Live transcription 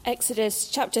Exodus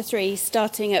chapter 3,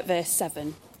 starting at verse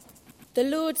 7. The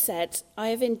Lord said, I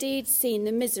have indeed seen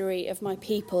the misery of my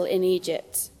people in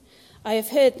Egypt. I have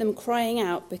heard them crying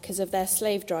out because of their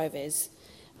slave drivers,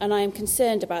 and I am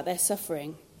concerned about their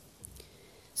suffering.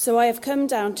 So I have come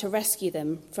down to rescue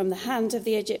them from the hand of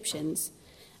the Egyptians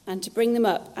and to bring them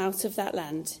up out of that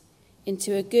land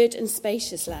into a good and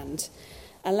spacious land,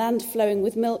 a land flowing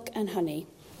with milk and honey,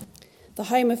 the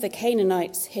home of the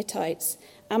Canaanites, Hittites,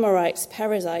 Amorites,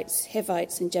 Perizzites,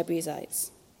 Hivites, and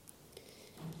Jebusites.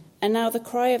 And now the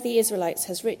cry of the Israelites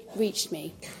has reached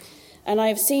me, and I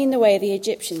have seen the way the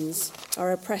Egyptians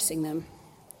are oppressing them.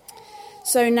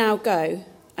 So now go,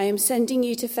 I am sending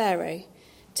you to Pharaoh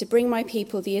to bring my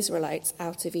people the Israelites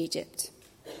out of Egypt.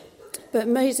 But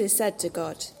Moses said to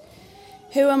God,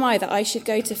 Who am I that I should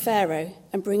go to Pharaoh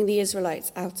and bring the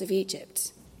Israelites out of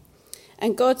Egypt?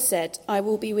 And God said, I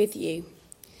will be with you.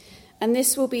 And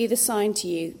this will be the sign to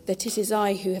you that it is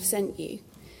I who have sent you.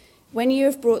 When you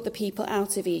have brought the people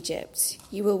out of Egypt,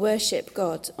 you will worship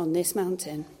God on this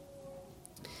mountain.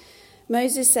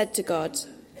 Moses said to God,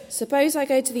 Suppose I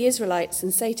go to the Israelites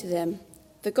and say to them,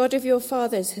 The God of your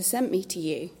fathers has sent me to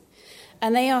you,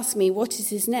 and they ask me, What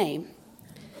is his name?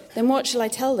 Then what shall I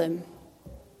tell them?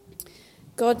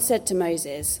 God said to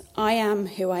Moses, I am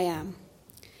who I am.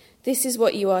 This is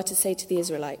what you are to say to the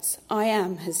Israelites, I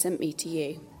am has sent me to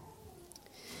you.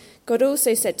 God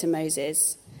also said to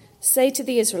Moses, Say to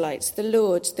the Israelites, the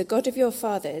Lord, the God of your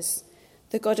fathers,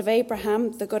 the God of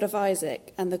Abraham, the God of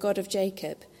Isaac, and the God of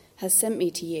Jacob, has sent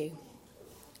me to you.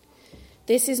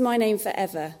 This is my name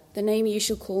forever, the name you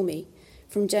shall call me,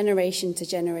 from generation to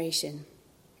generation.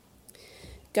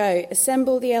 Go,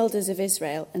 assemble the elders of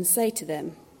Israel, and say to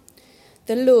them,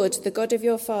 The Lord, the God of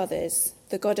your fathers,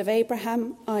 the God of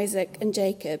Abraham, Isaac, and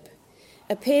Jacob,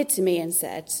 appeared to me and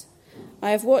said, I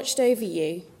have watched over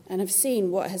you, and have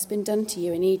seen what has been done to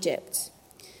you in Egypt.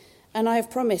 And I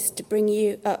have promised to bring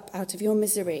you up out of your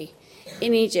misery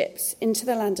in Egypt into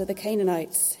the land of the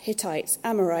Canaanites, Hittites,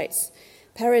 Amorites,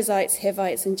 Perizzites,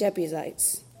 Hivites, and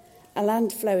Jebusites, a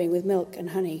land flowing with milk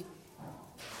and honey.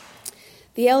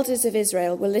 The elders of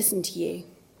Israel will listen to you.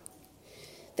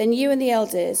 Then you and the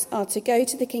elders are to go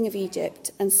to the king of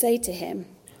Egypt and say to him,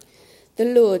 The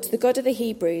Lord, the God of the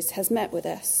Hebrews, has met with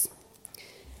us.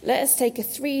 Let us take a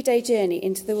 3-day journey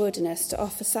into the wilderness to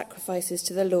offer sacrifices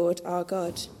to the Lord our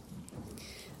God.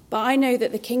 But I know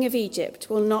that the king of Egypt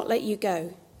will not let you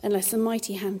go unless a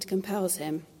mighty hand compels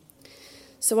him.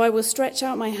 So I will stretch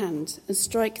out my hand and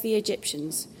strike the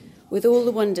Egyptians with all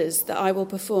the wonders that I will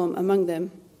perform among them.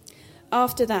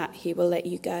 After that he will let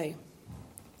you go.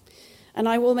 And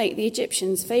I will make the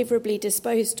Egyptians favourably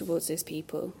disposed towards this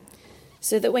people,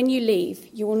 so that when you leave,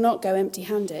 you will not go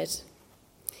empty-handed.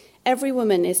 Every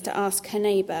woman is to ask her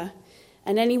neighbour,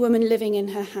 and any woman living in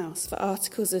her house, for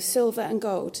articles of silver and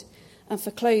gold, and for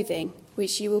clothing,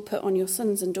 which you will put on your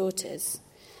sons and daughters,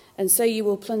 and so you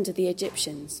will plunder the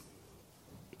Egyptians.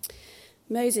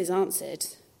 Moses answered,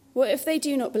 What if they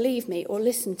do not believe me or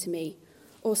listen to me,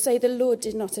 or say the Lord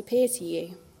did not appear to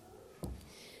you?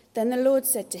 Then the Lord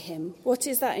said to him, What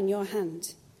is that in your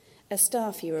hand? A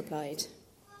staff, he replied.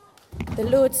 The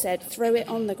Lord said, Throw it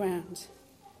on the ground.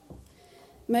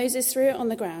 Moses threw it on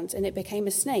the ground, and it became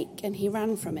a snake, and he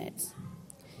ran from it.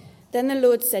 Then the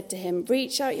Lord said to him,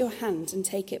 Reach out your hand and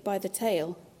take it by the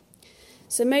tail.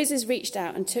 So Moses reached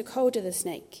out and took hold of the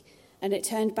snake, and it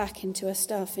turned back into a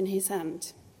staff in his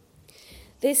hand.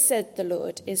 This, said the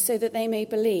Lord, is so that they may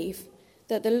believe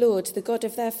that the Lord, the God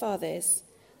of their fathers,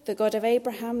 the God of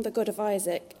Abraham, the God of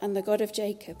Isaac, and the God of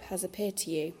Jacob, has appeared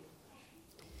to you.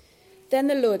 Then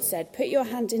the Lord said, Put your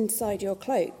hand inside your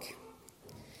cloak.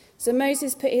 So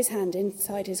Moses put his hand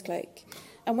inside his cloak,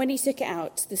 and when he took it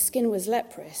out, the skin was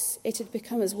leprous. It had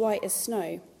become as white as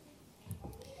snow.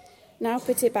 Now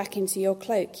put it back into your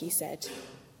cloak, he said.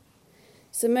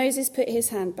 So Moses put his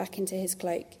hand back into his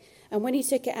cloak, and when he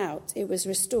took it out, it was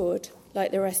restored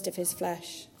like the rest of his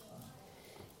flesh.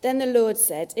 Then the Lord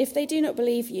said, If they do not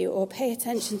believe you or pay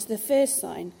attention to the first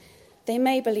sign, they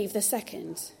may believe the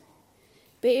second.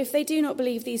 But if they do not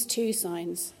believe these 2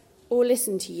 signs, or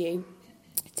listen to you,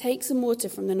 take some water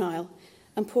from the Nile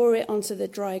and pour it onto the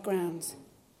dry ground.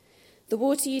 The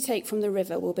water you take from the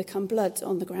river will become blood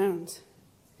on the ground.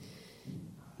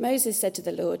 Moses said to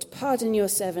the Lord, Pardon your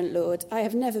servant, Lord. I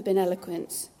have never been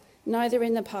eloquent, neither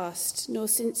in the past nor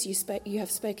since you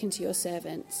have spoken to your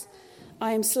servants.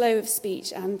 I am slow of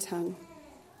speech and tongue.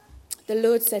 The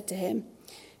Lord said to him,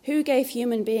 Who gave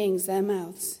human beings their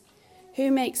mouths?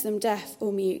 Who makes them deaf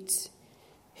or mute?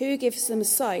 Who gives them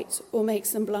sight or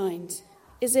makes them blind?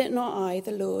 Is it not I,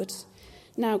 the Lord?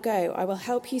 Now go, I will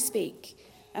help you speak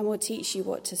and will teach you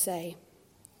what to say.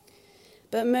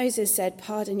 But Moses said,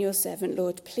 "Pardon your servant,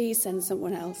 Lord. Please send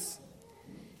someone else."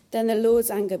 Then the Lord's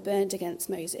anger burned against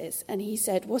Moses, and he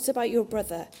said, "What about your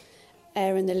brother,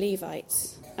 Aaron the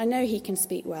Levite? I know he can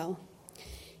speak well.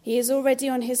 He is already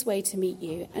on his way to meet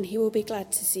you, and he will be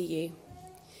glad to see you.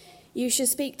 You should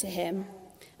speak to him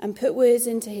and put words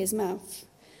into his mouth.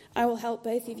 I will help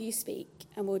both of you speak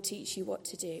and will teach you what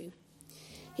to do.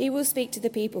 He will speak to the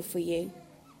people for you,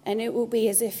 and it will be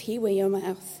as if he were your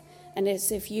mouth and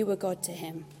as if you were God to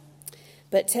him.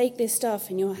 But take this staff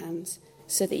in your hand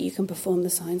so that you can perform the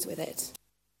signs with it."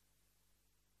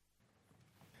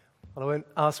 Well, I won't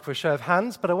ask for a show of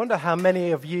hands, but I wonder how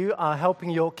many of you are helping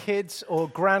your kids or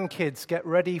grandkids get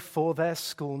ready for their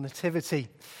school nativity.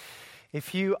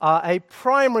 If you are a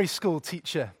primary school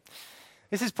teacher,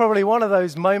 this is probably one of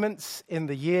those moments in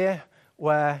the year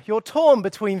where you're torn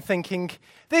between thinking,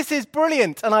 "This is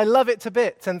brilliant and I love it to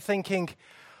bits," and thinking,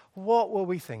 "What were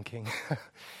we thinking?"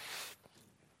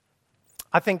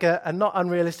 I think a not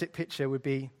unrealistic picture would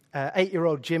be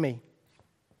 8-year-old Jimmy,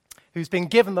 who's been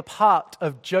given the part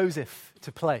of Joseph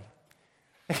to play.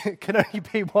 It can only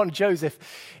be one Joseph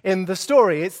in the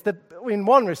story. In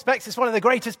one respect, it's one of the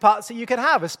greatest parts that you can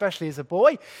have, especially as a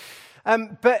boy.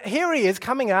 But here he is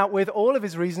coming out with all of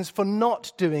his reasons for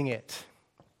not doing it.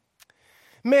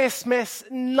 Miss,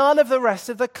 none of the rest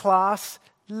of the class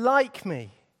like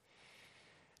me."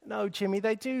 No, Jimmy,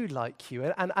 they do like you.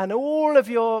 And all of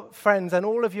your friends and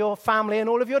all of your family and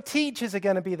all of your teachers are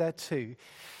going to be there too.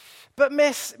 "But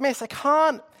miss, I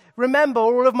can't remember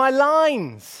all of my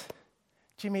lines."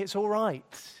 "Jimmy, it's all right.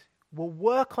 We'll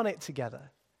work on it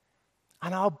together.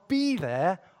 And I'll be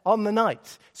there on the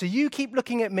night. So you keep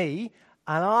looking at me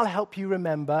and I'll help you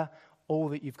remember all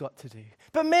that you've got to do."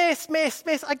 "But miss,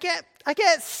 I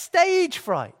get stage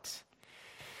fright."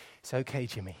 "It's okay,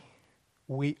 Jimmy.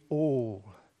 We all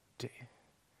do."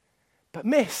 "But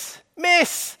miss,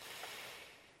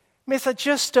 I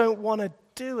just don't want to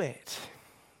do it."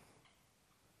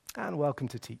 And welcome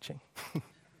to teaching.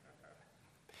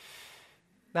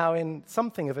 Now, in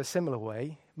something of a similar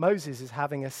way, Moses is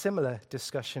having a similar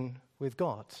discussion with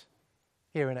God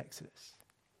here in Exodus.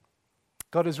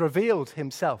 God has revealed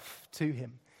himself to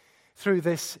him through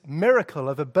this miracle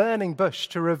of a burning bush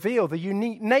to reveal the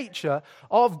unique nature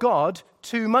of God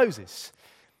to Moses.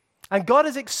 And God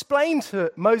has explained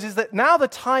to Moses that now the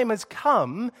time has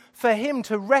come for him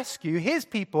to rescue his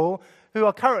people who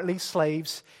are currently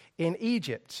slaves in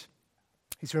Egypt.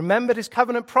 He's remembered his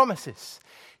covenant promises.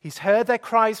 He's heard their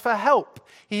cries for help.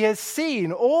 He has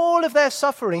seen all of their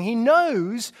suffering. He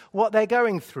knows what they're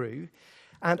going through.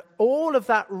 And all of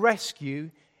that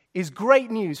rescue is great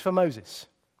news for Moses.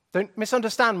 Don't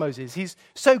misunderstand Moses. He's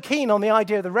so keen on the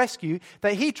idea of the rescue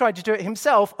that he tried to do it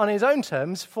himself on his own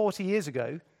terms 40 years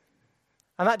ago.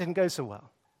 And that didn't go so well.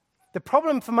 The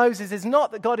problem for Moses is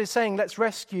not that God is saying, "Let's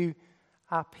rescue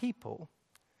our people."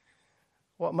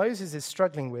 What Moses is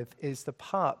struggling with is the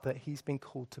part that he's been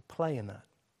called to play in that.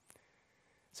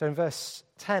 So in verse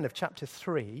 10 of chapter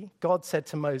 3, God said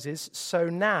to Moses, "So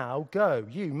now go,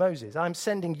 you, Moses, I'm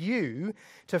sending you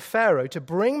to Pharaoh to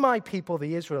bring my people,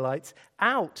 the Israelites,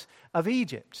 out of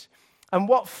Egypt." And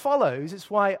what follows, it's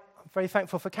why I'm very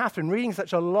thankful for Catherine reading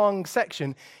such a long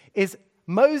section, is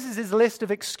Moses' list of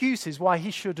excuses why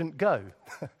he shouldn't go.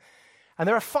 And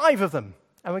there are 5 of them.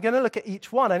 And we're going to look at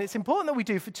each one. And it's important that we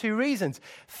do for 2 reasons.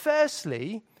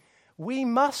 Firstly, we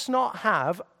must not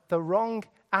have the wrong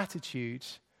attitude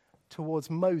towards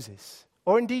Moses,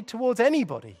 or indeed towards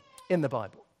anybody in the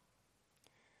Bible.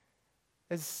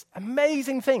 There's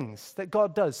amazing things that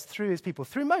God does through his people,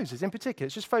 through Moses in particular.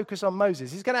 Let's just focus on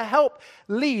Moses. He's going to help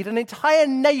lead an entire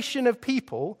nation of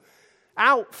people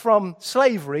out from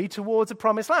slavery towards a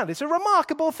promised land. It's a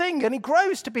remarkable thing, and he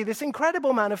grows to be this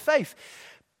incredible man of faith.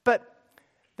 But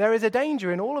there is a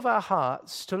danger in all of our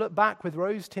hearts to look back with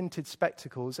rose-tinted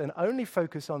spectacles and only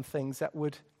focus on things that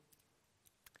would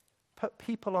put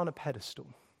people on a pedestal.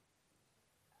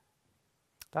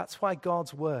 That's why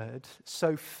God's word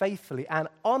so faithfully and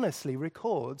honestly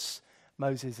records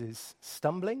Moses'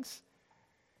 stumblings,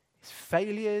 his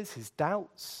failures, his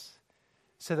doubts,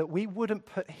 so that we wouldn't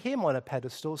put him on a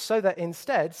pedestal, so that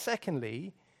instead,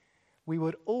 secondly, we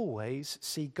would always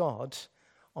see God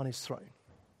on his throne.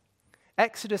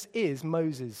 Exodus is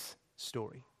Moses'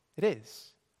 story. It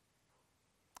is.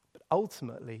 But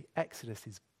ultimately, Exodus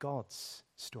is God's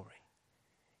story.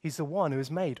 He's the one who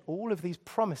has made all of these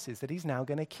promises that he's now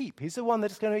going to keep. He's the one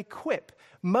that's going to equip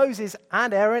Moses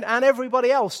and Aaron and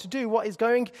everybody else to do what is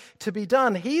going to be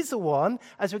done. He's the one,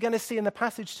 as we're going to see in the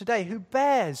passage today, who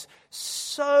bears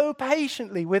so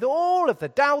patiently with all of the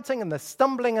doubting and the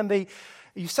stumbling and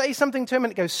you say something to him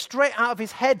and it goes straight out of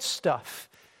his head stuff.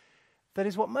 that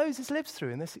is what Moses lives through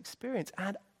in this experience.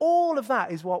 And all of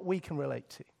that is what we can relate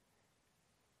to.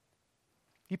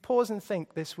 You pause and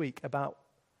think this week about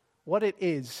what it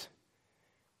is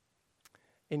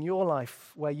in your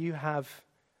life where you have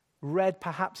read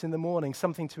perhaps in the morning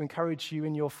something to encourage you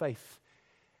in your faith,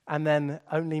 and then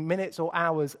only minutes or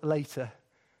hours later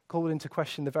called into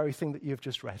question the very thing that you've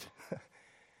just read.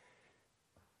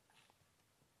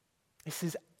 This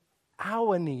is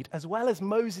our need, as well as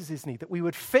Moses' need, that we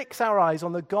would fix our eyes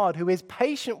on the God who is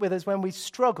patient with us when we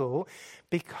struggle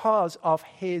because of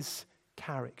his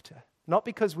character. Not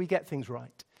because we get things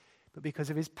right, but because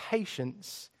of his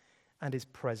patience and his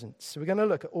presence. So we're going to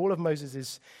look at all of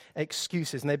Moses'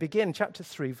 excuses. And they begin chapter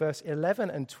 3, verse 11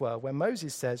 and 12, where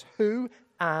Moses says, "Who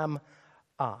am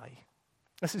I?"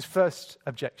 That's his first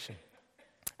objection.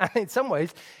 And in some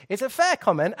ways, it's a fair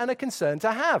comment and a concern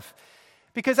to have.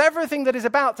 Because everything that is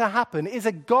about to happen is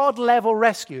a God-level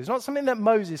rescue. It's not something that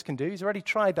Moses can do. He's already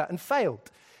tried that and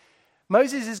failed.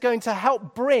 Moses is going to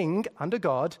help bring, under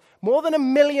God, more than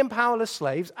 1 million powerless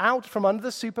slaves out from under the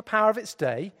superpower of its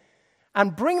day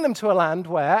and bring them to a land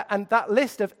where, and that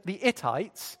list of the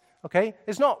Hittites, okay,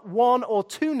 there's not 1 or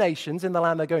 2 nations in the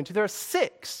land they're going to. There are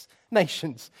 6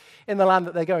 nations in the land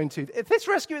that they're going to. If this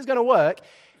rescue is going to work,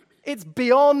 it's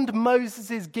beyond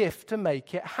Moses' gift to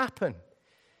make it happen.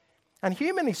 And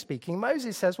humanly speaking,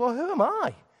 Moses says, well, who am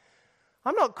I?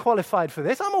 I'm not qualified for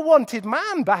this. I'm a wanted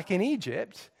man back in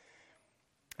Egypt.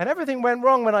 And everything went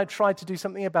wrong when I tried to do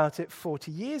something about it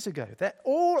 40 years ago. They're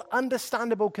all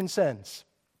understandable concerns.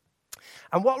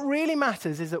 And what really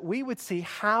matters is that we would see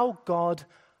how God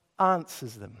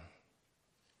answers them.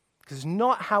 Because it's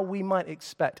not how we might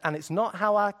expect, and it's not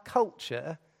how our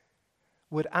culture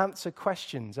would answer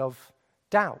questions of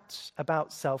doubts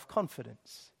about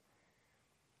self-confidence.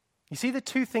 You see the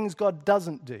 2 things God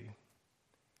doesn't do.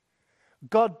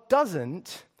 God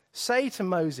doesn't say to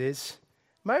Moses,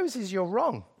 Moses, you're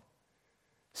wrong.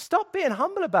 Stop being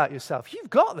humble about yourself. You've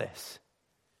got this.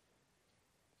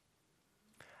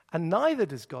 And neither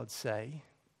does God say,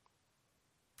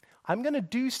 I'm going to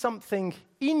do something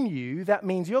in you that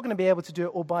means you're going to be able to do it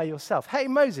all by yourself. Hey,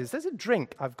 Moses, there's a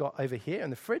drink I've got over here in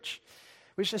the fridge,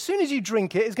 which as soon as you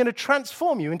drink it is going to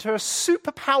transform you into a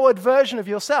superpowered version of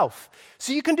yourself.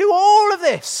 So you can do all of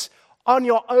this on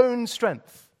your own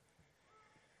strength.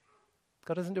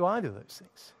 God doesn't do either of those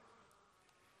things.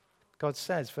 God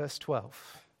says, verse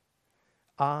 12,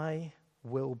 I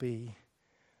will be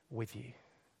with you.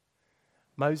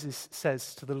 Moses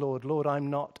says to the Lord, Lord,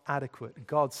 I'm not adequate.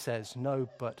 God says, no,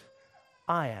 but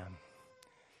I am.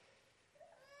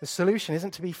 The solution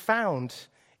isn't to be found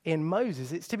in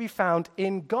Moses, it's to be found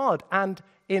in God. And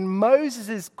in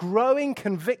Moses' growing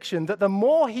conviction that the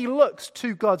more he looks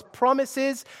to God's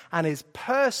promises and his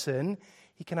person,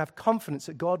 he can have confidence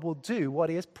that God will do what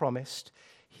he has promised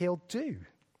he'll do.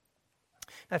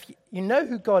 Now, if you know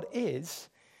who God is,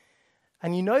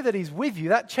 and you know that he's with you,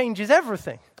 that changes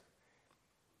everything.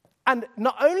 And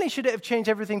not only should it have changed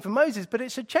everything for Moses, but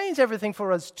it should change everything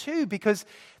for us too, because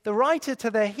the writer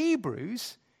to the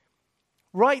Hebrews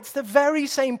writes the very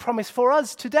same promise for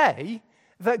us today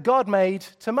that God made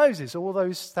to Moses all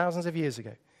those thousands of years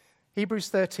ago. Hebrews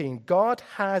 13, God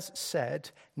has said,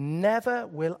 never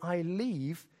will I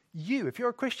leave you. If you're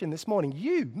a Christian this morning,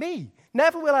 you, me,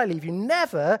 never will I leave you,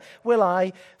 never will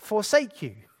I forsake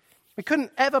you. We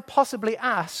couldn't ever possibly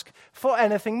ask for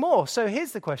anything more. So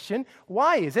here's the question,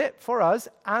 why is it for us,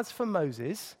 as for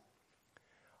Moses,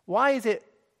 why is it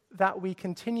that we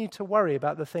continue to worry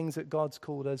about the things that God's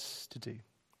called us to do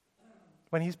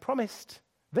when he's promised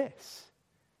this?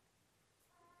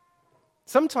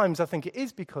 Sometimes I think it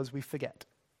is because we forget.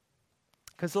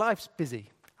 Because life's busy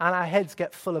and our heads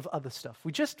get full of other stuff.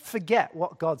 We just forget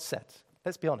what God said.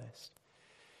 Let's be honest.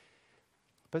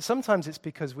 But sometimes it's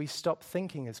because we stop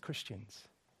thinking as Christians.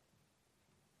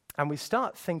 And we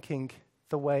start thinking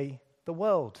the way the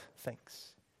world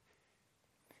thinks.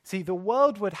 See, the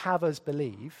world would have us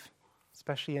believe,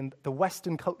 especially in the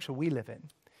Western culture we live in,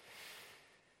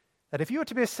 that if you were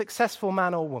to be a successful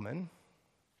man or woman,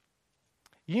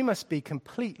 you must be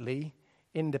completely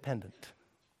independent.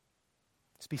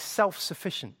 To be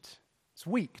self-sufficient. It's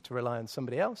weak to rely on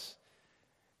somebody else.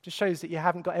 It just shows that you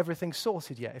haven't got everything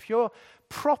sorted yet. If you're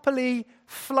properly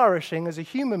flourishing as a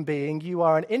human being, you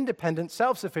are an independent,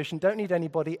 self-sufficient, don't need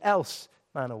anybody else,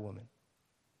 man or woman.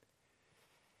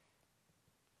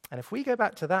 And if we go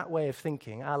back to that way of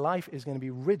thinking, our life is going to be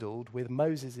riddled with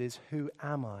Moses's "who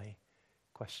am I?"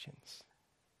 questions.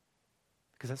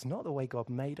 Because that's not the way God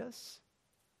made us.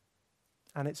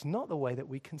 And it's not the way that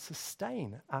we can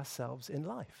sustain ourselves in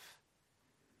life.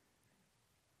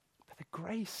 But the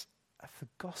grace the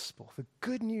gospel, the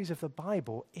good news of the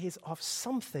Bible, is of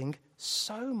something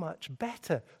so much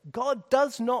better. God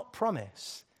does not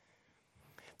promise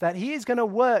that he is going to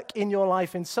work in your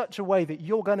life in such a way that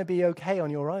you're going to be okay on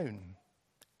your own.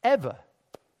 Ever.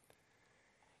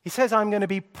 He says, I'm going to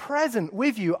be present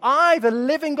with you, I, the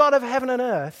living God of heaven and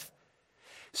earth,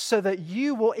 so that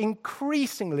you will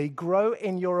increasingly grow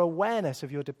in your awareness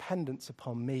of your dependence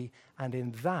upon me, and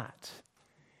in that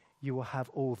you will have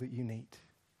all that you need.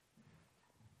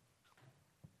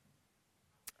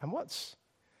 And what's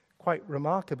quite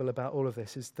remarkable about all of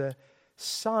this is the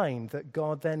sign that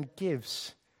God then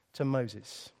gives to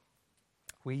Moses.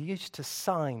 We're used to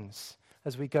signs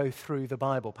as we go through the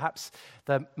Bible. Perhaps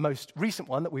the most recent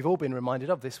one that we've all been reminded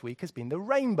of this week has been the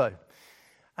rainbow.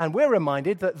 And we're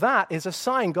reminded that that is a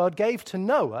sign God gave to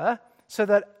Noah so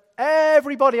that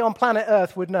everybody on planet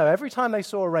Earth would know every time they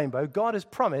saw a rainbow, God has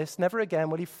promised never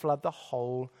again will he flood the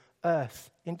whole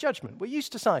earth in judgment. We're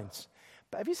used to signs.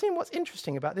 But have you seen what's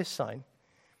interesting about this sign?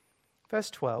 Verse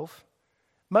 12.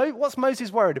 What's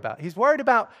Moses worried about? He's worried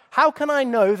about, how can I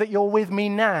know that you're with me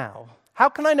now? How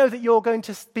can I know that you're going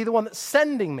to be the one that's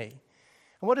sending me?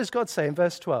 And what does God say in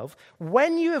verse 12?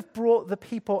 When you have brought the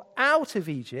people out of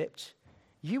Egypt,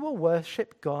 you will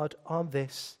worship God on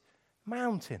this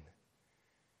mountain.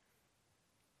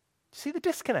 See the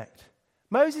disconnect?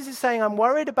 Moses is saying, I'm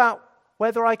worried about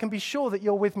whether I can be sure that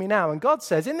you're with me now. And God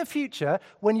says, in the future,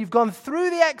 when you've gone through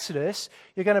the Exodus,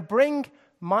 you're going to bring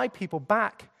my people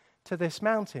back to this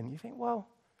mountain. You think, well,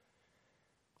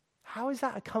 how is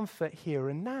that a comfort here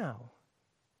and now?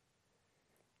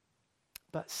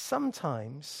 But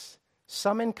sometimes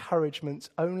some encouragements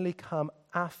only come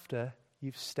after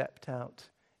you've stepped out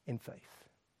in faith.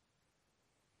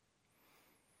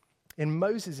 In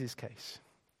Moses' case,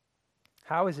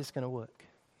 how is this going to work?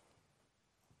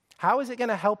 How is it going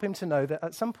to help him to know that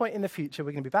at some point in the future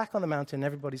we're going to be back on the mountain and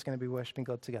everybody's going to be worshiping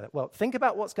God together? Well, think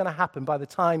about what's going to happen by the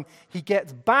time he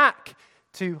gets back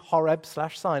to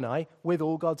Horeb/Sinai with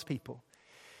all God's people.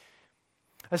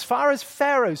 As far as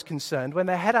Pharaoh's concerned, when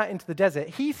they head out into the desert,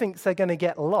 he thinks they're going to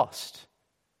get lost.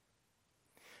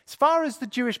 As far as the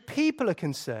Jewish people are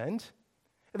concerned,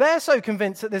 they're so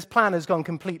convinced that this plan has gone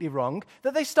completely wrong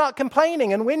that they start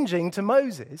complaining and whinging to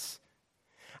Moses.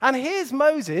 And here's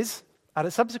Moses, at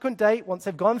a subsequent date, once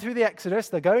they've gone through the Exodus,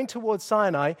 they're going towards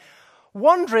Sinai,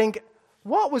 wondering,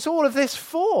 what was all of this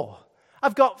for?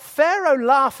 I've got Pharaoh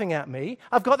laughing at me.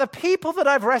 I've got the people that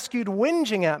I've rescued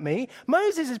whinging at me.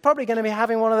 Moses is probably going to be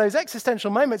having one of those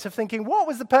existential moments of thinking, what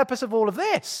was the purpose of all of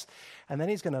this? And then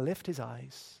he's going to lift his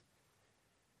eyes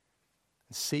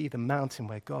and see the mountain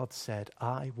where God said,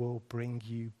 I will bring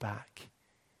you back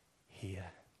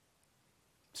here.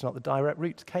 It's not the direct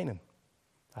route to Canaan.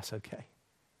 That's okay.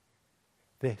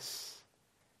 This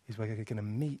is where you're going to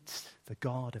meet the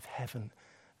God of heaven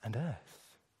and earth.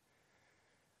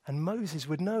 And Moses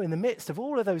would know in the midst of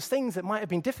all of those things that might have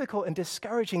been difficult and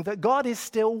discouraging that God is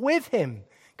still with him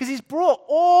because he's brought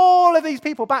all of these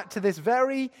people back to this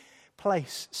very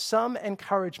place. Some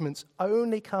encouragements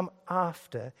only come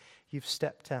after you've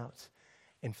stepped out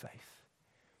in faith.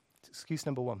 Excuse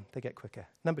number one, they get quicker.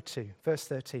 Number two, verse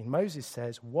 13, Moses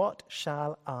says, what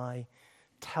shall I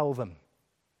tell them?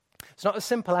 It's not as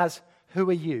simple as, who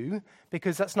are you?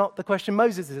 Because that's not the question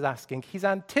Moses is asking. He's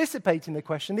anticipating the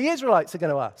question the Israelites are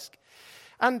going to ask.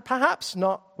 And perhaps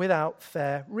not without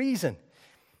fair reason.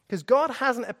 Because God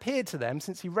hasn't appeared to them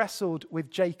since he wrestled with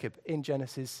Jacob in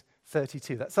Genesis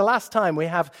 32. That's the last time we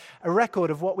have a record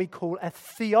of what we call a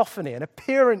theophany, an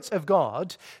appearance of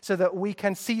God, so that we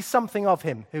can see something of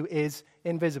him who is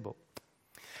invisible.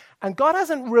 And God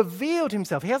hasn't revealed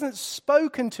himself. He hasn't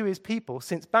spoken to his people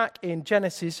since back in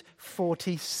Genesis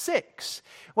 46,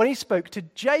 when he spoke to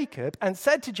Jacob and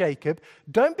said to Jacob,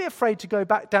 don't be afraid to go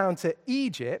back down to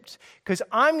Egypt, because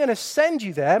I'm going to send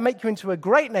you there, make you into a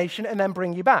great nation, and then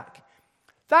bring you back.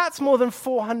 That's more than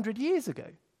 400 years ago.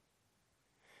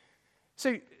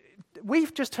 So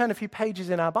we've just turned a few pages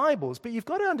in our Bibles, but you've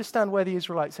got to understand where the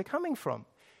Israelites are coming from.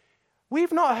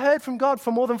 We've not heard from God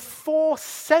for more than 4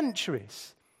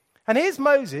 centuries. And here's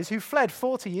Moses, who fled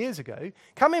 40 years ago,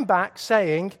 coming back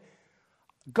saying,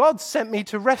 God sent me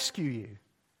to rescue you.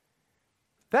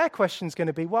 Their question's going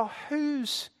to be, well,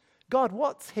 who's God?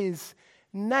 What's his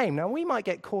name? Now, we might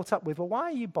get caught up with, well, why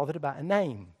are you bothered about a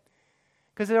name?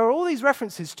 Because there are all these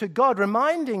references to God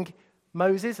reminding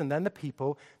Moses and then the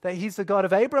people that he's the God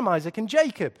of Abraham, Isaac, and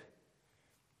Jacob.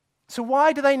 So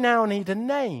why do they now need a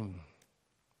name?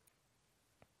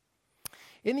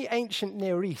 In the ancient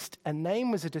Near East, a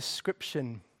name was a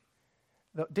description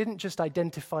that didn't just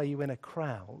identify you in a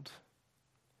crowd.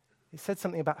 It said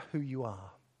something about who you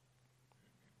are.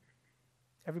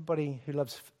 everybody who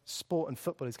loves sport and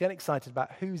football is getting excited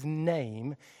about whose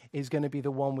name is going to be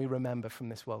the one we remember from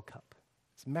this World Cup.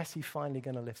 Is Messi finally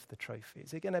going to lift the trophy?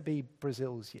 Is it going to be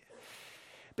Brazil's year?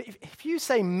 But if you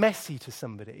say Messi to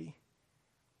somebody,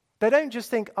 they don't just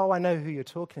think, oh, I know who you're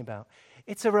talking about.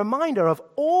 It's a reminder of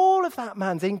all of that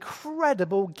man's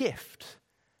incredible gift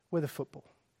with a football.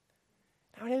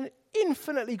 Now, in an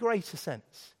infinitely greater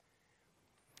sense,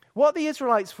 what the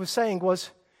Israelites were saying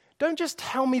was, don't just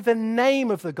tell me the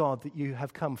name of the God that you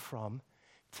have come from.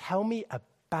 Tell me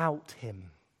about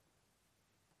him.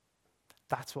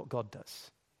 That's what God does.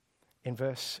 In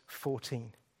verse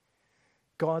 14,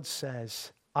 God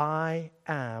says, I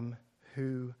am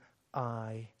who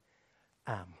I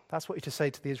am. That's what you're to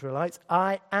say to the Israelites.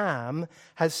 I am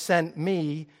has sent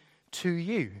me to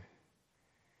you.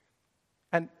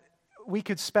 And we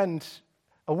could spend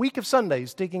a week of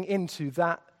Sundays digging into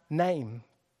that name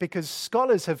because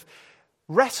scholars have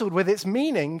wrestled with its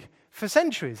meaning for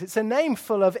centuries. It's a name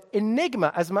full of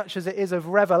enigma as much as it is of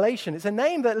revelation. It's a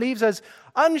name that leaves us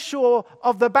unsure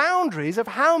of the boundaries of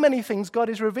how many things God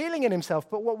is revealing in himself.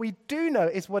 But what we do know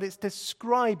is what it's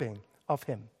describing of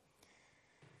him.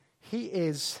 He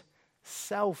is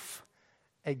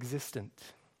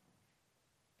self-existent.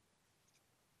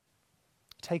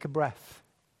 Take a breath.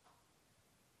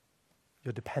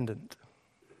 You're dependent.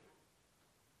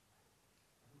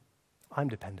 I'm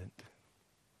dependent.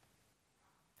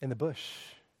 In the bush,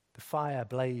 the fire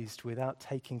blazed without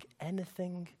taking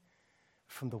anything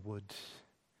from the wood.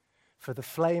 For the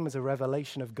flame as a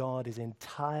revelation of God is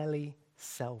entirely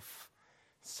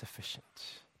self-sufficient.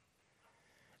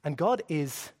 And God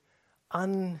is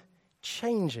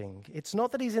unchanging. It's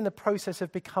not that he's in the process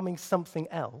of becoming something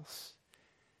else.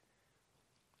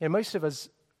 You know, most of us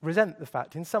resent the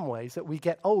fact in some ways that we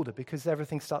get older because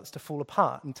everything starts to fall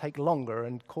apart and take longer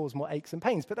and cause more aches and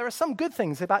pains. But there are some good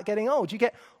things about getting old. You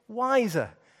get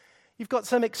wiser. You've got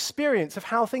some experience of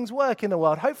how things work in the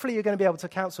world. Hopefully you're going to be able to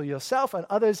counsel yourself and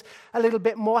others a little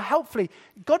bit more helpfully.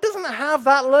 God doesn't have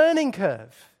that learning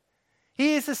curve.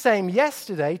 He is the same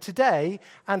yesterday, today,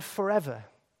 and forever.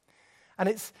 And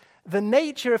it's the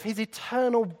nature of his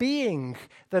eternal being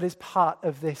that is part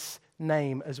of this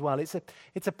name as well. It's a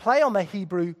play on the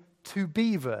Hebrew to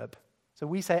be verb. So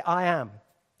we say I am,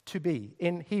 to be.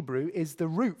 In Hebrew is the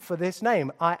root for this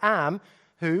name. I am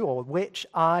who or which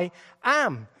I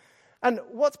am. And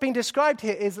what's being described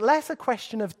here is less a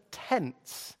question of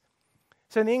tense.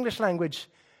 So in the English language,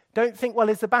 don't think, well,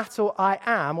 is the battle I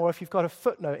am, or if you've got a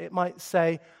footnote, it might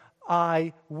say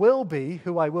I will be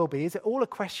who I will be. Is it all a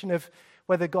question of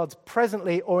whether God's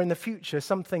presently or in the future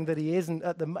something that he isn't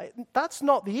at the moment? That's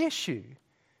not the issue.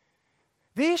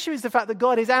 The issue is the fact that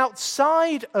God is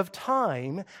outside of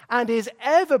time and is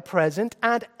ever present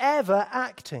and ever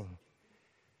acting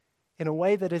in a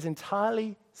way that is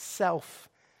entirely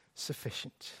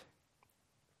self-sufficient.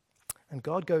 And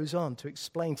God goes on to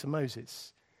explain to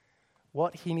Moses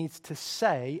what he needs to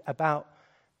say about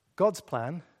God's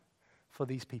plan for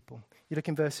these people. You look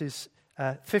in verses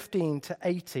 15 to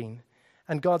 18.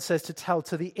 And God says to tell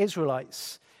to the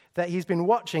Israelites that he's been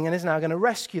watching and is now going to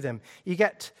rescue them. You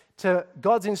get to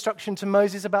God's instruction to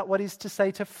Moses about what he's to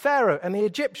say to Pharaoh and the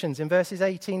Egyptians in verses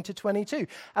 18 to 22.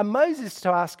 And Moses to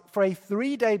ask for a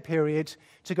 3-day period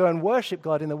to go and worship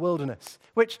God in the wilderness,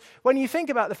 which, when you think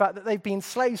about the fact that they've been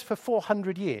slaves for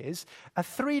 400 years, a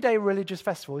 3-day religious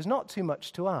festival is not too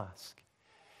much to ask.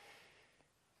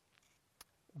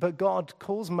 But God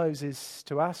calls Moses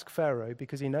to ask Pharaoh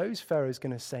because he knows Pharaoh's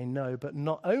going to say no, but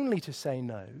not only to say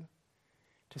no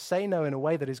in a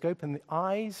way that is going to open the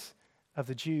eyes of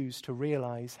the Jews to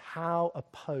realize how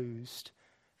opposed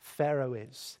Pharaoh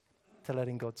is to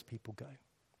letting God's people go.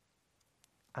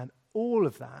 And all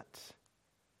of that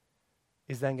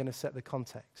is then going to set the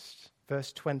context.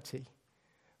 Verse 20,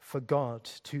 for God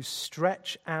to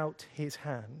stretch out his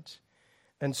hand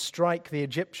and strike the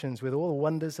Egyptians with all the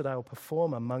wonders that I will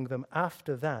perform among them.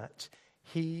 After that,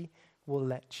 he will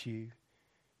let you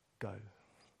go.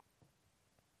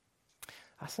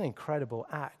 That's an incredible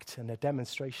act and a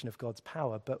demonstration of God's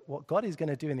power. But what God is going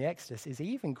to do in the Exodus is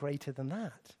even greater than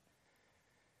that.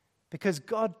 Because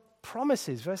God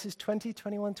promises, verses 20,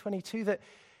 21, 22, that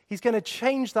he's going to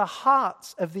change the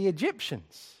hearts of the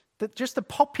Egyptians. That just the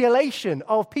population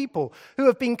of people who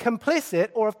have been complicit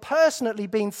or have personally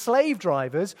been slave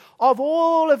drivers of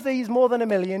all of these more than 1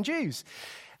 million Jews.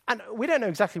 And we don't know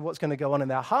exactly what's going to go on in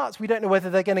their hearts. We don't know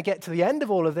whether they're going to get to the end of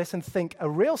all of this and think a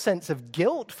real sense of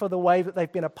guilt for the way that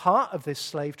they've been a part of this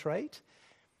slave trade,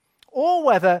 or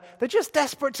whether they're just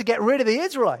desperate to get rid of the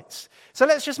Israelites. So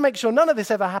let's just make sure none of this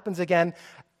ever happens again.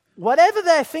 Whatever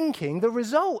they're thinking, the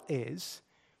result is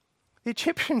The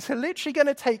Egyptians are literally going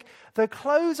to take the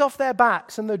clothes off their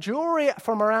backs and the jewelry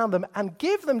from around them and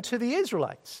give them to the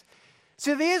Israelites.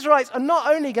 So the Israelites are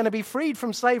not only going to be freed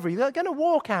from slavery, they're going to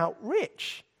walk out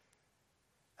rich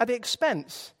at the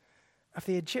expense of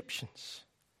the Egyptians.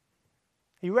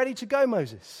 Are you ready to go,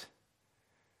 Moses?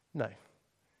 No.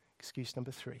 Excuse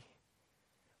number 3.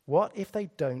 What if they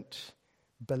don't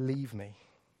believe me?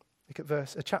 Look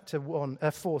at chapter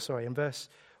 4, in verse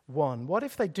 1. What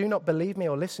if they do not believe me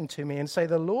or listen to me and say,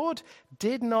 the Lord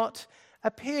did not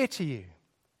appear to you?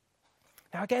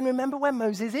 Now again, remember where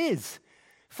Moses is.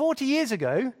 40 years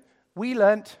ago, we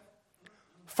learnt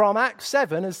from Acts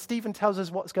 7, as Stephen tells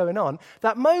us what's going on,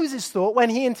 that Moses thought when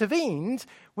he intervened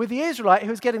with the Israelite who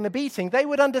was getting the beating, they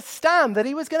would understand that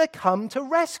he was going to come to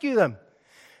rescue them.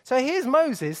 So here's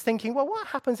Moses thinking, well, what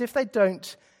happens if they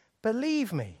don't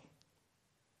believe me?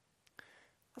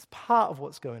 That's part of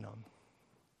what's going on.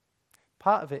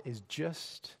 Part of it is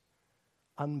just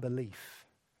unbelief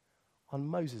on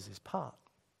Moses' part.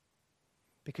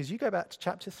 Because you go back to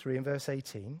chapter 3 and verse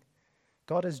 18,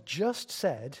 God has just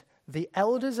said, the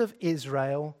elders of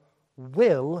Israel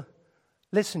will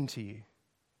listen to you.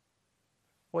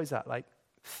 What is that, like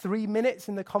 3 minutes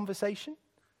in the conversation?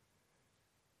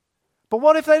 But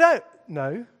what if they don't?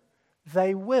 No,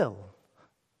 they will.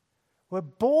 We're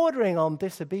bordering on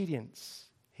disobedience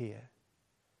here.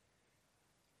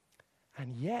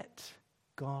 And yet,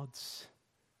 God's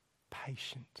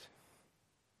patient.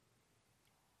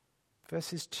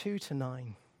 Verses 2 to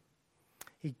 9.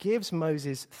 He gives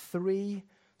Moses 3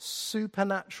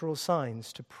 supernatural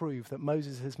signs to prove that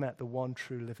Moses has met the one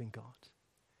true living God.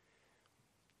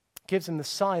 Gives him the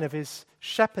sign of his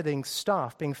shepherding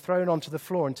staff being thrown onto the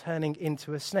floor and turning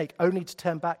into a snake, only to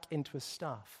turn back into a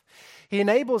staff. He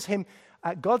enables him,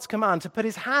 at God's command, to put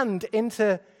his hand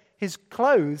into his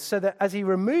clothes so that as he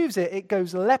removes it, it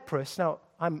goes leprous. Now,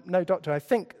 I'm no doctor. I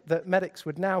think that medics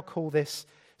would now call this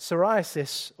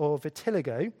psoriasis or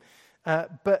vitiligo.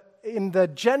 But in the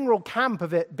general camp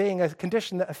of it being a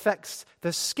condition that affects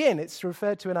the skin, it's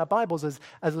referred to in our Bibles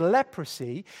as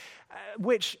leprosy,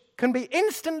 which can be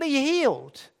instantly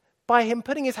healed by him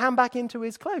putting his hand back into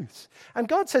his clothes. And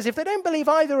God says if they don't believe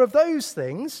either of those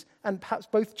things, and perhaps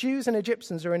both Jews and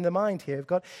Egyptians are in the mind here of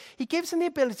God, he gives them the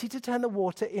ability to turn the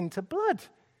water into blood.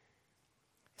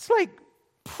 It's like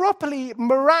properly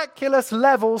miraculous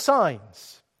level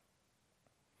signs.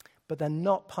 But they're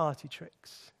not party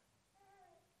tricks.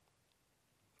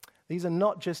 These are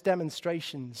not just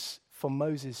demonstrations for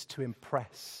Moses to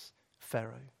impress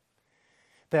Pharaoh.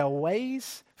 They are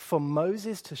ways for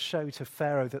Moses to show to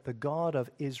Pharaoh that the God of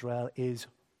Israel is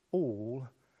all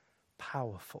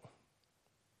powerful.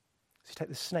 So take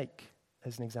the snake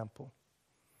as an example.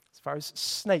 As far as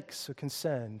snakes are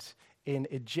concerned in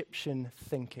Egyptian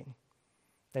thinking,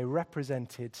 they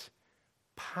represented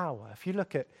power. If you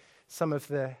look at some of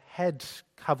the head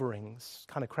coverings,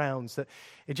 kind of crowns that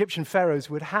Egyptian pharaohs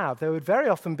would have, there would very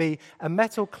often be a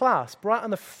metal clasp right on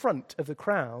the front of the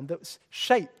crown that was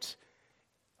shaped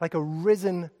like a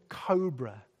risen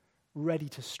cobra ready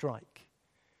to strike.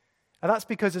 And that's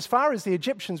because as far as the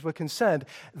Egyptians were concerned,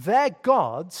 their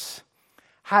gods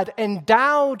had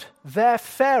endowed their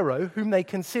pharaoh, whom they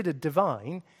considered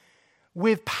divine,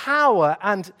 with power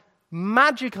and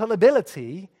magical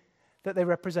ability that they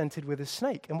represented with a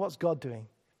snake. And what's God doing?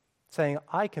 Saying,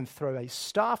 I can throw a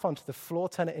staff onto the floor,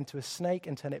 turn it into a snake,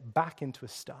 and turn it back into a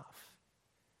staff.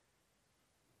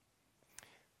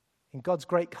 In God's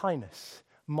great kindness,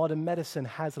 modern medicine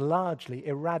has largely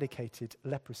eradicated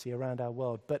leprosy around our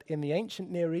world. But in the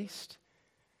ancient Near East,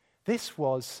 this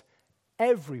was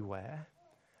everywhere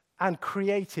and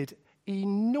created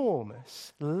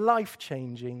enormous,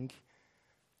 life-changing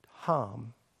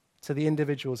harm to the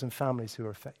individuals and families who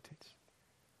are affected.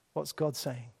 What's God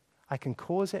saying? I can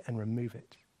cause it and remove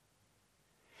it.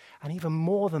 And even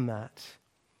more than that,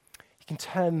 he can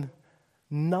turn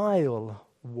Nile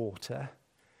water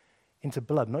into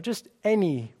blood. Not just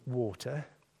any water.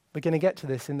 We're going to get to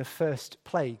this in the first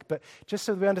plague, but just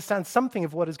so that we understand something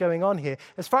of what is going on here,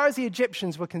 as far as the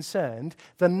Egyptians were concerned,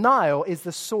 the Nile is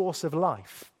the source of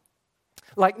life.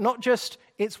 Like not just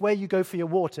it's where you go for your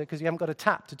water because you haven't got a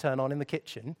tap to turn on in the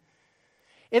kitchen,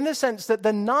 in the sense that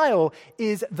the Nile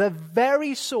is the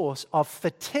very source of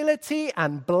fertility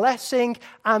and blessing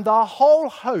and the whole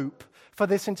hope for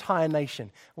this entire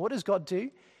nation. What does God do?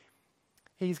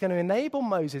 He's going to enable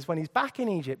Moses, when he's back in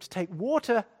Egypt, to take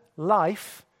water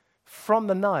life from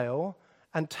the Nile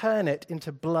and turn it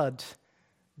into blood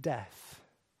death.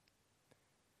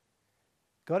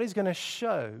 God is going to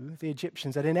show the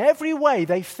Egyptians that in every way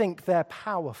they think they're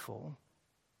powerful,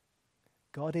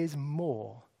 God is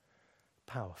more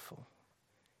powerful.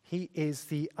 He is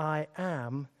the I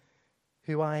am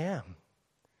who I am,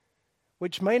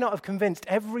 which may not have convinced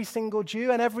every single Jew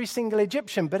and every single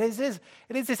Egyptian, but it is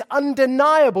this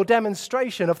undeniable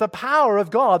demonstration of the power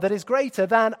of God that is greater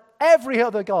than every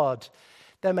other God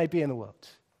there may be in the world.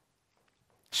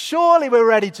 Surely we're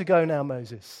ready to go now,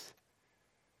 Moses.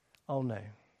 Oh no.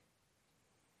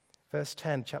 Verse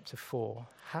 10, chapter 4.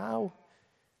 How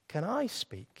can I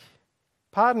speak?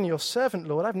 Pardon your servant,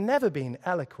 Lord. I've never been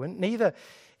eloquent, neither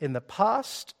in the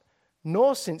past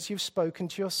nor since you've spoken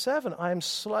to your servant. I am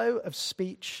slow of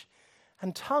speech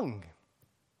and tongue.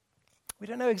 We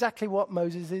don't know exactly what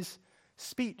Moses'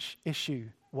 speech issue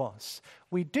was.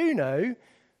 We do know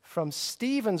from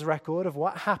Stephen's record of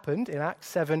what happened in Acts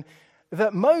 7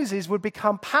 that Moses would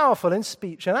become powerful in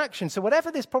speech and action. So whatever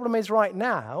this problem is right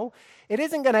now, it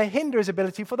isn't going to hinder his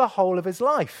ability for the whole of his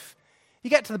life.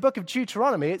 You get to the book of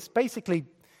Deuteronomy, it's basically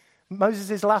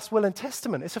Moses' last will and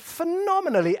testament. It's a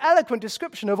phenomenally eloquent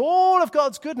description of all of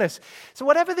God's goodness. So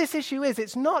whatever this issue is,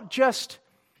 it's not just,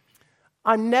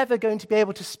 I'm never going to be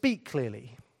able to speak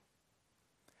clearly.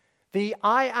 The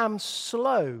I am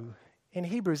slow in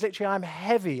Hebrew is literally I'm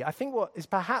heavy. I think what is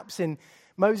perhaps in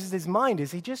Moses' mind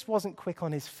is he just wasn't quick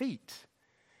on his feet.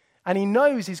 And he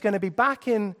knows he's going to be back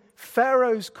in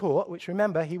Pharaoh's court, which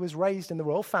remember, he was raised in the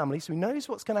royal family, so he knows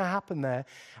what's going to happen there.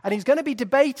 And he's going to be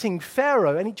debating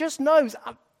Pharaoh, and he just knows,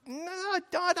 no,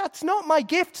 that's not my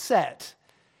gift set.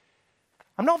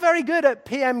 I'm not very good at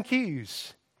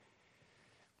PMQs.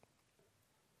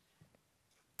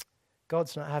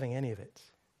 God's not having any of it.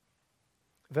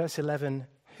 Verse 11,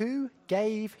 who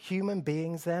gave human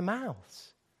beings their mouths?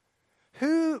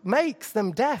 Who makes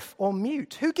them deaf or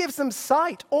mute? Who gives them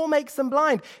sight or makes them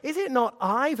blind? Is it not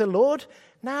I, the Lord?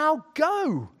 Now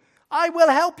go. I will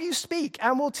help you speak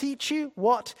and will teach you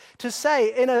what to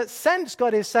say. In a sense,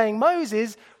 God is saying,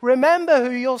 Moses, remember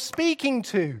who you're speaking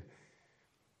to.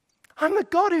 I'm the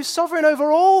God who's sovereign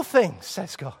over all things,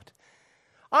 says God.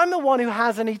 I'm the one who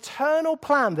has an eternal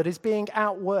plan that is being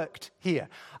outworked here.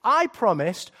 I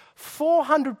promised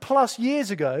 400 plus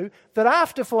years ago that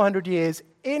after 400 years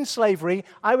in slavery,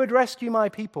 I would rescue my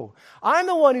people. I'm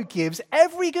the one who gives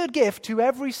every good gift to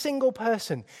every single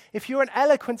person. If you're an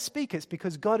eloquent speaker, it's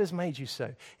because God has made you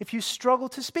so. If you struggle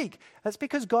to speak, that's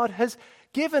because God has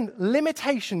given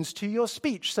limitations to your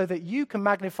speech so that you can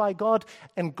magnify God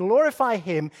and glorify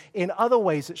Him in other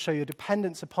ways that show your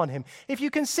dependence upon Him. If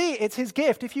you can see, it's His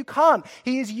gift. If you can't,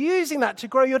 He is using that to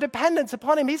grow your dependence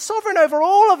upon Him. He's sovereign over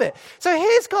all of it. So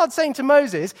here's God saying to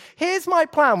Moses, here's my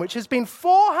plan, which has been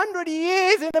 400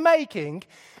 years in the making.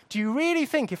 Do you really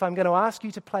think if I'm going to ask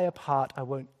you to play a part, I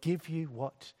won't give you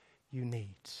what you need?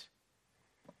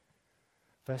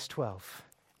 Verse 12.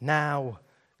 Now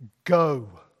go.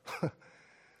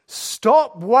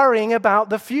 Stop worrying about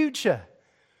the future.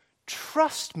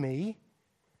 Trust me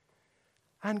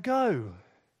and go.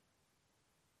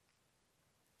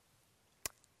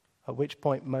 At which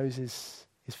point Moses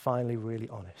is finally really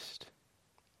honest.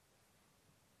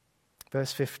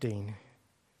 Verse 15.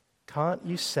 Can't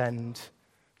you send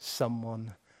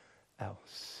someone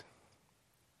else?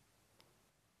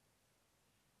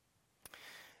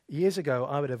 Years ago,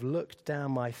 I would have looked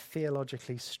down my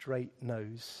theologically straight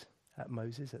nose at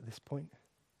Moses at this point.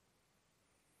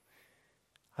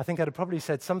 I think I'd have probably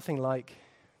said something like,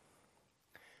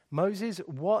 Moses,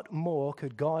 what more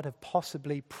could God have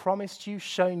possibly promised you,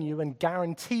 shown you, and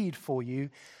guaranteed for you,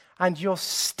 and you're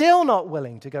still not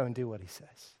willing to go and do what He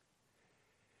says?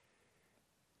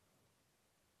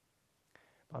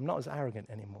 But I'm not as arrogant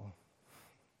anymore.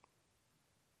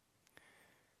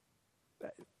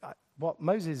 What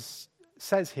Moses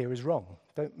says here is wrong.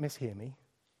 Don't mishear me.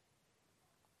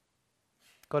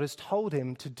 God has told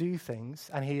him to do things,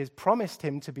 and He has promised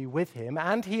him to be with him,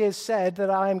 and He has said that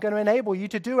I am going to enable you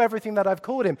to do everything that I've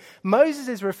called him.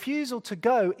 Moses' refusal to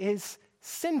go is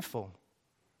sinful.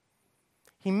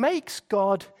 He makes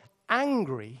God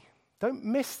angry. Don't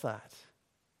miss that.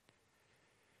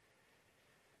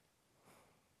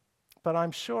 But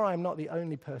I'm sure I'm not the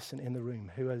only person in the room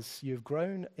who, as you've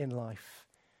grown in life,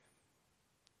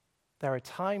 there are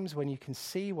times when you can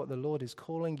see what the Lord is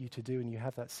calling you to do and you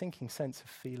have that sinking sense of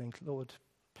feeling, Lord,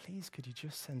 please could you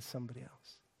just send somebody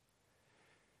else?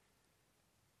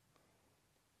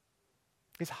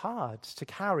 It's hard to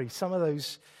carry some of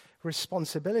those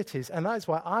responsibilities, and that is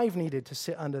why I've needed to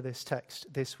sit under this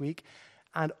text this week,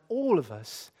 and all of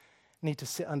us need to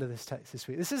sit under this text this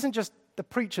week. This isn't just the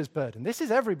preacher's burden. This is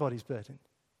everybody's burden.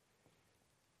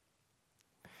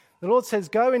 The Lord says,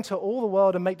 go into all the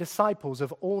world and make disciples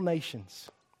of all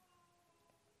nations.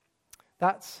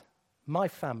 That's my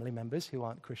family members who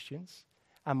aren't Christians,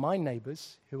 and my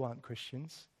neighbors who aren't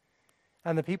Christians,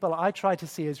 and the people I try to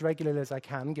see as regularly as I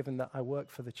can, given that I work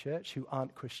for the church, who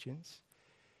aren't Christians.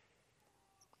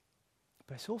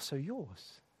 But it's also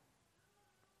yours.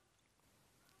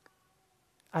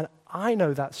 And I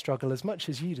know that struggle as much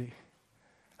as you do,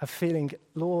 of feeling,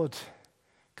 Lord,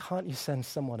 can't you send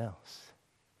someone else?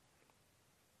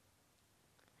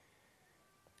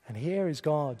 And here is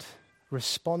God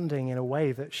responding in a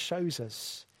way that shows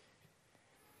us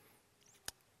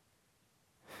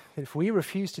that if we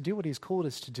refuse to do what he's called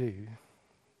us to do,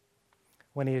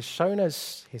 when he has shown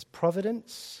us his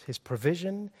providence, his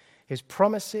provision, his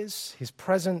promises, his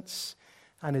presence,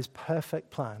 and his perfect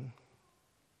plan,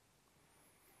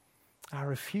 our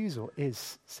refusal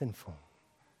is sinful.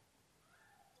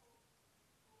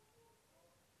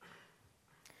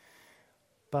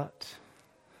 But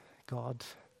God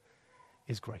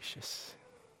is gracious.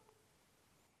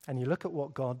 And you look at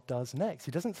what God does next.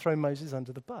 He doesn't throw Moses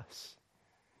under the bus.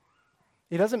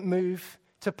 He doesn't move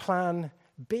to plan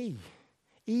B.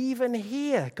 Even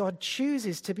here, God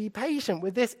chooses to be patient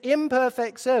with this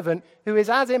imperfect servant who is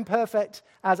as imperfect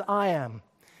as I am.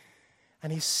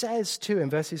 And he says to him,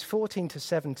 verses 14 to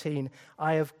 17,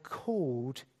 I have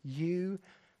called you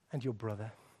and your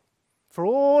brother. For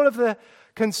all of the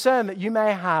concern that you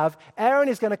may have, Aaron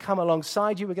is going to come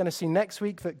alongside you. We're going to see next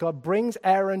week that God brings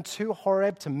Aaron to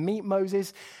Horeb to meet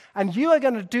Moses. And you are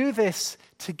going to do this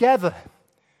together.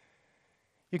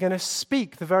 You're going to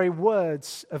speak the very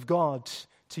words of God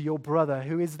to your brother,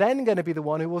 who is then going to be the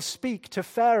one who will speak to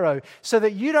Pharaoh, so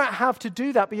that you don't have to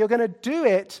do that, but you're going to do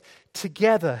it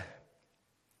together.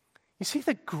 You see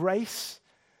the grace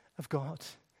of God.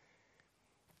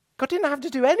 God didn't have to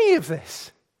do any of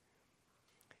this.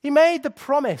 He made the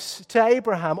promise to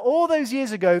Abraham all those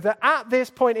years ago that at this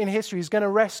point in history he's going to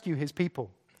rescue his people.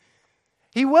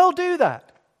 He will do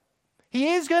that.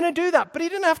 He is going to do that, but he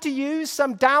didn't have to use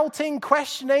some doubting,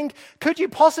 questioning, could you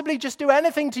possibly just do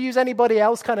anything to use anybody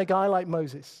else kind of guy like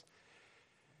Moses.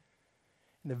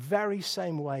 In the very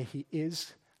same way, he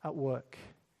is at work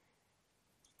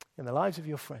in the lives of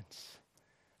your friends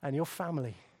and your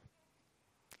family.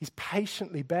 He's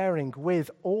patiently bearing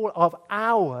with all of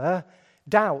our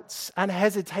doubts and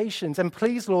hesitations. And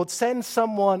please, Lord, send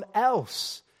someone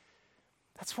else.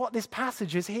 That's what this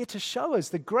passage is here to show us,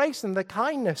 the grace and the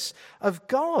kindness of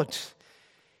God.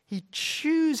 He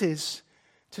chooses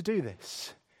to do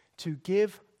this, to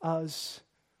give us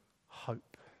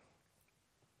hope.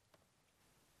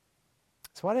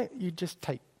 So why don't you just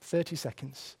take 30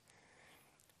 seconds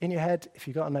in your head, if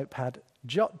you've got a notepad,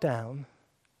 jot down,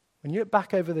 when you look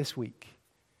back over this week,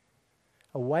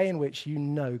 a way in which you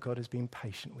know God has been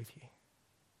patient with you.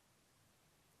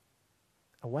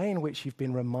 A way in which you've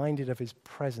been reminded of his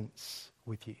presence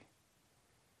with you.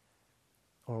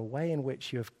 Or a way in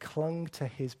which you have clung to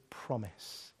his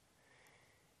promise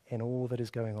in all that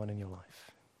is going on in your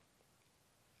life.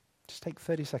 Just take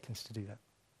 30 seconds to do that.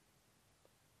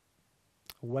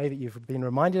 A way that you've been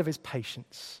reminded of his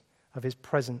patience, of his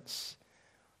presence,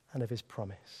 and of his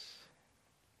promise.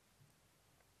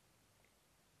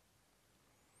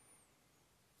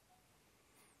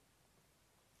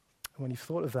 And when you've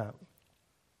thought of that,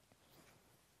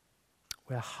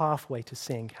 we're halfway to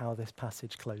seeing how this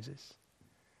passage closes.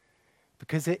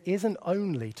 Because it isn't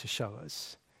only to show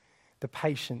us the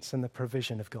patience and the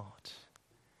provision of God.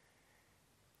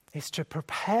 It's to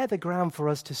prepare the ground for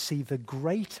us to see the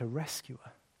greater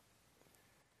rescuer.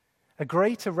 A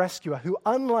greater rescuer who,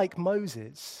 unlike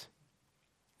Moses,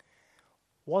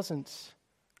 wasn't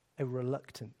a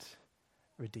reluctant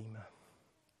redeemer.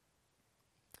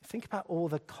 Think about all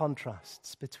the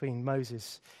contrasts between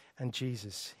Moses and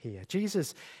Jesus here.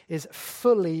 Jesus is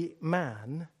fully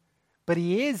man, but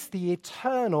he is the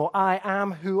eternal I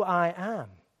am who I am.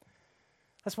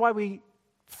 That's why we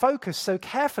focus so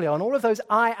carefully on all of those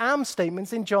I am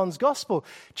statements in John's gospel.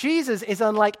 Jesus is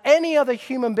unlike any other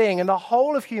human being in the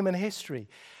whole of human history.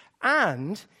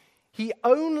 And he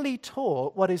only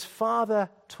taught what his Father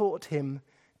taught him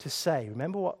to say.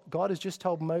 Remember what God has just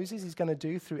told Moses he's going to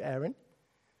do through Aaron?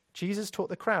 Jesus taught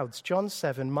the crowds, John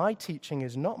 7, my teaching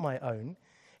is not my own.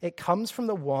 It comes from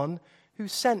the one who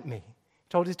sent me. He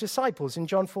told his disciples in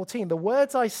John 14, the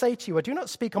words I say to you, I do not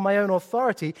speak on my own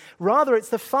authority. Rather, it's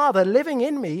the Father living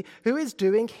in me who is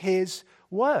doing his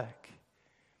work.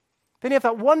 Then you have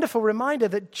that wonderful reminder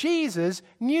that Jesus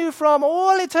knew from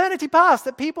all eternity past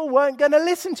that people weren't going to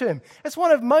listen to him. It's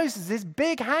one of Moses'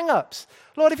 big hang-ups.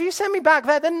 Lord, if you send me back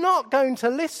there, they're not going to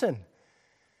listen.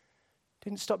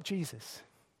 Didn't stop Jesus.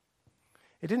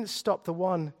 It didn't stop the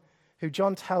one who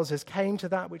John tells us came to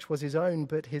that which was his own,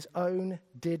 but his own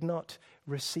did not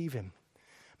receive him.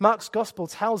 Mark's gospel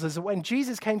tells us that when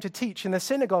Jesus came to teach in the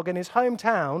synagogue in his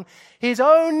hometown, his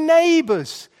own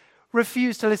neighbors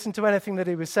refused to listen to anything that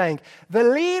he was saying. The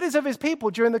leaders of his people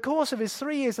during the course of his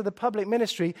 3 years of the public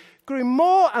ministry grew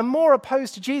more and more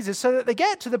opposed to Jesus, so that they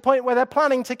get to the point where they're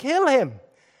planning to kill him.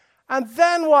 And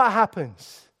then what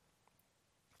happens?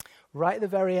 Right at the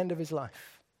very end of his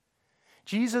life,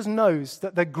 Jesus knows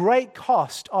that the great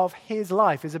cost of his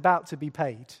life is about to be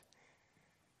paid.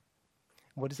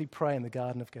 What does he pray in the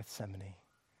Garden of Gethsemane?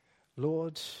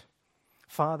 Lord,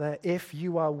 Father, if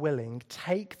you are willing,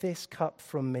 take this cup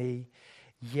from me,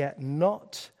 yet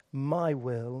not my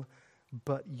will,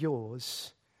 but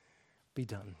yours be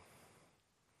done.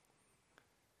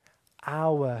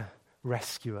 Our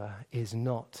rescuer is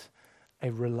not a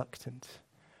reluctant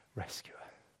rescuer.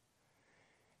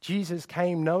 Jesus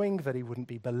came knowing that he wouldn't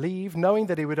be believed, knowing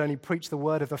that he would only preach the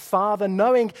word of the Father,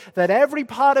 knowing that every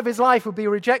part of his life would be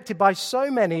rejected by so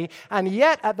many, and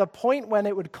yet at the point when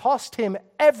it would cost him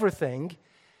everything,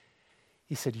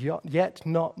 he said, yet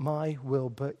not my will,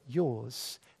 but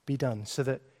yours be done, so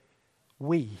that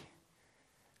we,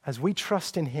 as we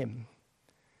trust in him,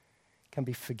 can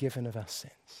be forgiven of our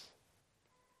sins.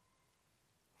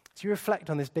 As you reflect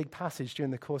on this big passage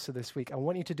during the course of this week, I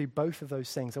want you to do both of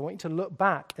those things. I want you to look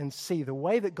back and see the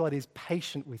way that God is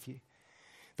patient with you,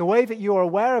 the way that you are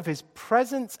aware of his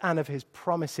presence and of his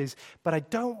promises, but I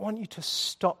don't want you to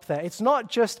stop there. It's not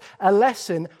just a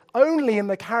lesson only in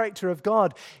the character of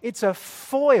God. It's a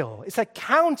foil, it's a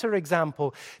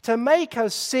counterexample to make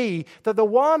us see that the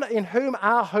one in whom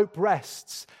our hope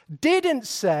rests didn't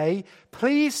say,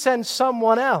 please send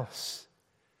someone else.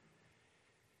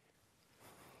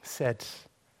 Said,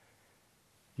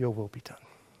 your will be done.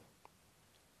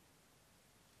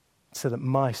 So that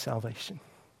my salvation,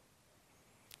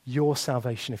 your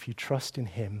salvation, if you trust in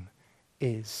him,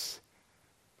 is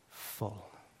full.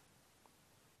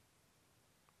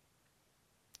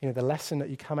 You know, the lesson that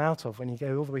you come out of when you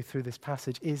go all the way through this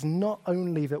passage is not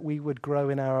only that we would grow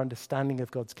in our understanding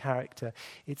of God's character,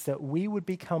 it's that we would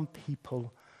become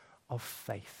people of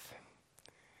faith.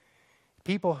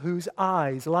 People whose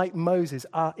eyes, like Moses,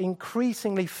 are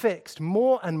increasingly fixed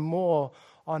more and more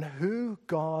on who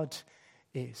God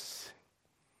is.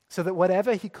 So that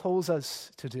whatever he calls us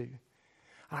to do,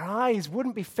 our eyes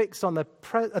wouldn't be fixed on the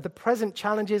present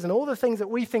challenges and all the things that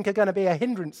we think are going to be a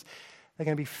hindrance. They're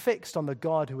going to be fixed on the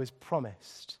God who has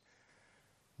promised,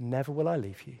 never will I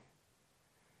leave you,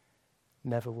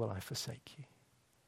 never will I forsake you.